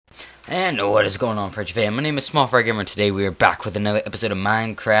And what is going on, French fan? My name is Smallfry Gamer. Today we are back with another episode of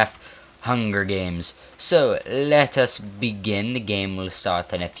Minecraft Hunger Games. So let us begin. The game will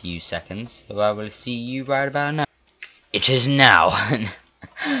start in a few seconds, so I will see you right about now. It is now.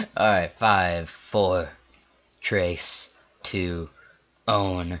 Alright, 5, 4, trace, 2,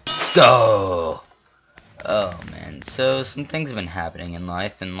 own, go! Oh man, so some things have been happening in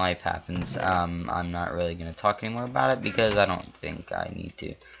life, and life happens. I'm not really going to talk anymore about it because I don't think I need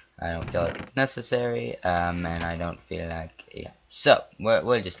to. I don't feel like it's necessary, and I don't feel like, yeah. So,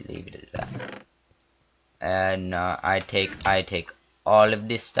 we'll just leave it as that. And I take all of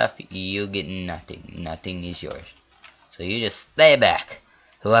this stuff, you get nothing. Nothing is yours. So you just stay back,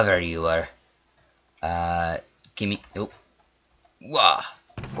 whoever you are. Gimme, oh. Wah,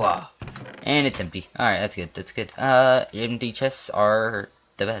 wah. And it's empty. Alright, that's good, that's good. Empty chests are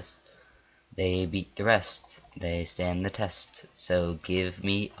the best. They beat the rest. They stand the test. So give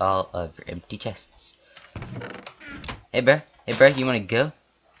me all of your empty chests. Hey bruh, you wanna go?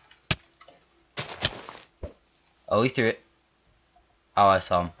 Oh, he threw it. Oh, I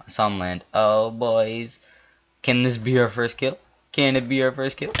saw him land. Oh, boys. Can this be our first kill? Can it be our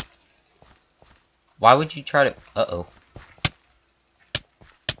first kill? Why would you try to... Uh-oh.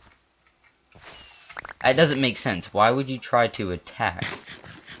 That doesn't make sense. Why would you try to attack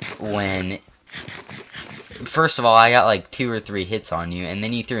when... First of all, I got like 2 or 3 hits on you, and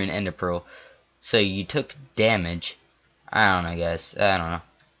then you threw an ender pearl. So you took damage. I don't know, guys. I don't know.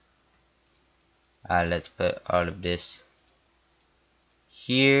 Let's put all of this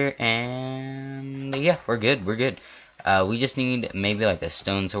here, and yeah, we're good. We're good. We just need maybe like a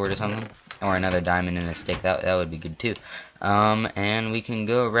stone sword or something, or another diamond and a stick. That would be good too. And we can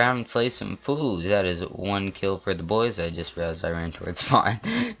go around and slay some fools. That is 1 kill for the boys. I just realized I ran towards spawn.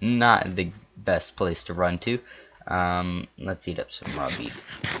 Not the best place to run to. Let's eat up some raw beef,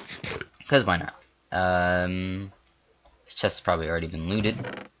 cause why not? This chest's probably already been looted.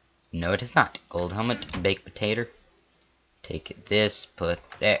 No, it has not. Gold helmet, baked potato. Take this, put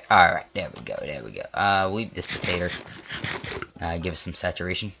there. Alright, there we go, there we go. We'll eat this potato. Give us some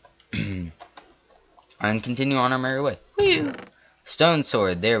saturation. And continue on our merry way. Whee! Stone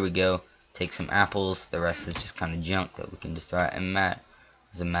sword, there we go. Take some apples. The rest is just kind of junk that we can just throw out. And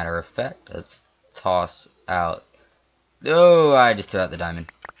as a matter of fact, let's toss out. Oh, I just threw out the diamond.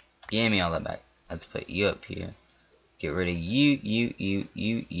 Give me all that back. Let's put you up here. Get rid of you,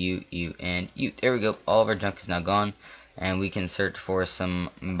 and you. There we go. All of our junk is now gone. And we can search for some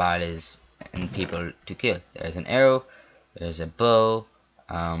bodies and people to kill. There's an arrow. There's a bow.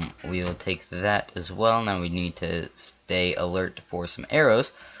 We will take that as well. Now we need to stay alert for some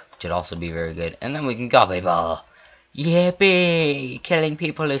arrows, which would also be very good. And then we can gobble ball. Yippee! Killing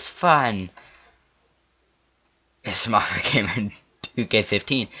people is fun. It's Smarter Gamer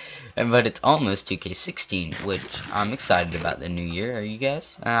 2K15, but it's almost 2K16, which I'm excited about the new year. Are you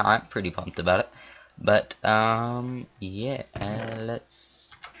guys? I'm pretty pumped about it. But yeah, let's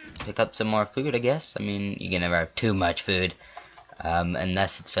pick up some more food, I guess. I mean, you can never have too much food,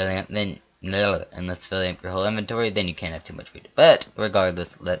 unless it's filling up. Unless filling up your whole inventory, then you can't have too much food. But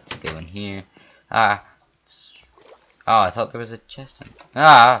regardless, let's go in here. Oh, I thought there was a chest in.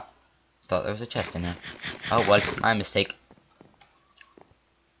 Thought there was a chest in here. Oh, well, my mistake.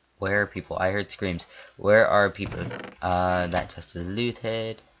 Where are people? I heard screams. Where are people? That chest is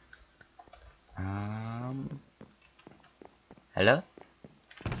looted. Hello?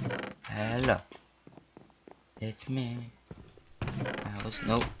 Hello. It's me.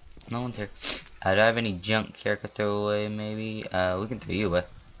 Nope. No one's here. Do I have any junk here I could throw away, maybe? We can throw you away.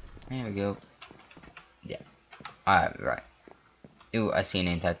 There we go. Yeah. Alright, right. Ooh, I see a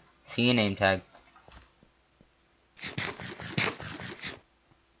name tag. See a name tag.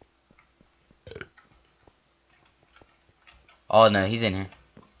 Oh no, he's in here.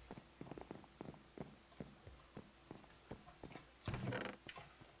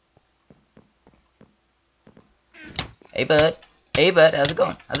 Hey bud, how's it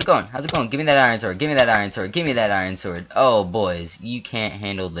going? How's it going? How's it going? Give me that iron sword. Give me that iron sword. Give me that iron sword. Oh boys, you can't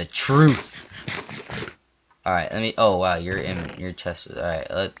handle the truth. All right, let me. Oh wow, you're in your chest. All right,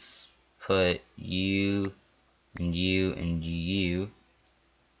 let's put you and you and you.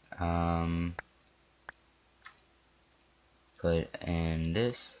 Put in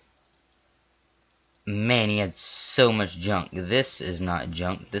this. Man, he had so much junk. This is not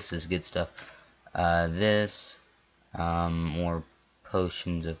junk. This is good stuff. This. More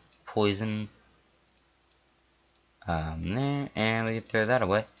potions of poison. There, and we can throw that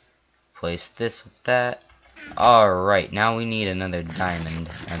away. Place this with that. Alright, now we need another diamond.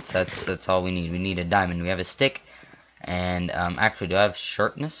 That's all we need. We need a diamond. We have a stick, And actually, do I have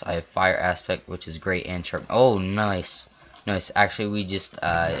sharpness? I have fire aspect, which is great, and sharp. Oh, nice, nice. Actually, we just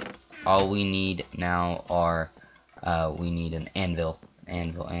all we need now are we need an anvil.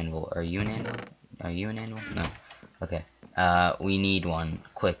 Anvil. Are you an anvil? Are you an anvil? No. Okay. We need one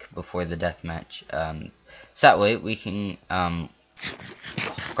quick before the death match. So that way we can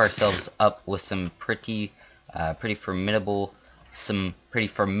hook ourselves up with some pretty formidable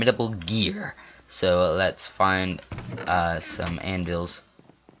gear. So let's find some anvils,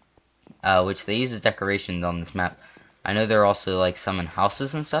 which they use as decorations on this map. I know there are also like some in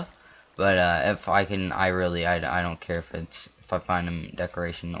houses and stuff, but if I can, I don't care if I find them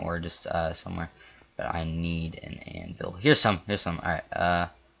decoration or just somewhere. But I need an anvil. Here's some. Alright.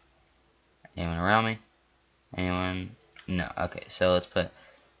 Anyone around me? Anyone? No. Okay. So let's put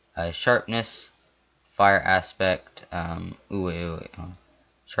sharpness, fire aspect. Wait.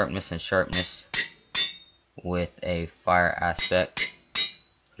 Sharpness and sharpness with a fire aspect.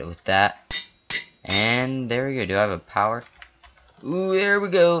 Put it with that. And there we go. Do I have a power? Ooh, there we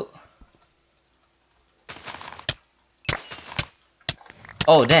go.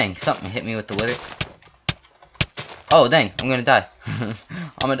 Oh, dang. Something hit me with the wither. Oh, dang. I'm gonna die. I'm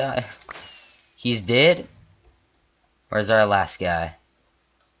gonna die. He's dead? Where's our last guy?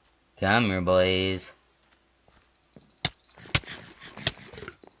 Come here, boys.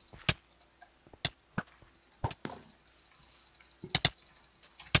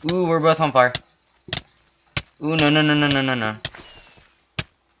 Ooh, we're both on fire. Ooh, no.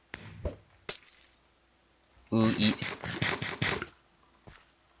 Ooh, eat.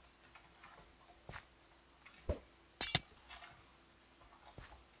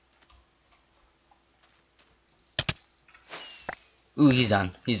 Ooh, he's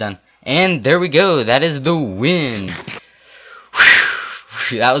done. And there we go. That is the win.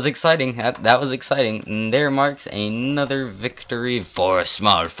 Whew. That was exciting. That was exciting. And there marks another victory for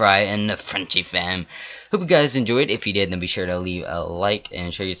Small Fry and the Frenchy fam. Hope you guys enjoyed. If you did, then be sure to leave a like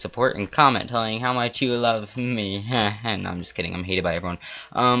and show your support and comment telling how much you love me. No, I'm just kidding. I'm hated by everyone.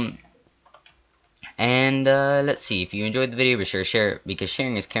 And let's see, if you enjoyed the video, be sure to share it, because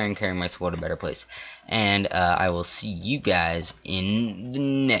sharing is caring makes the world a better place. And I will see you guys in the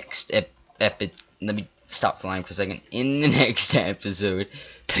next let me stop flying for a second. In the next episode.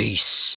 Peace.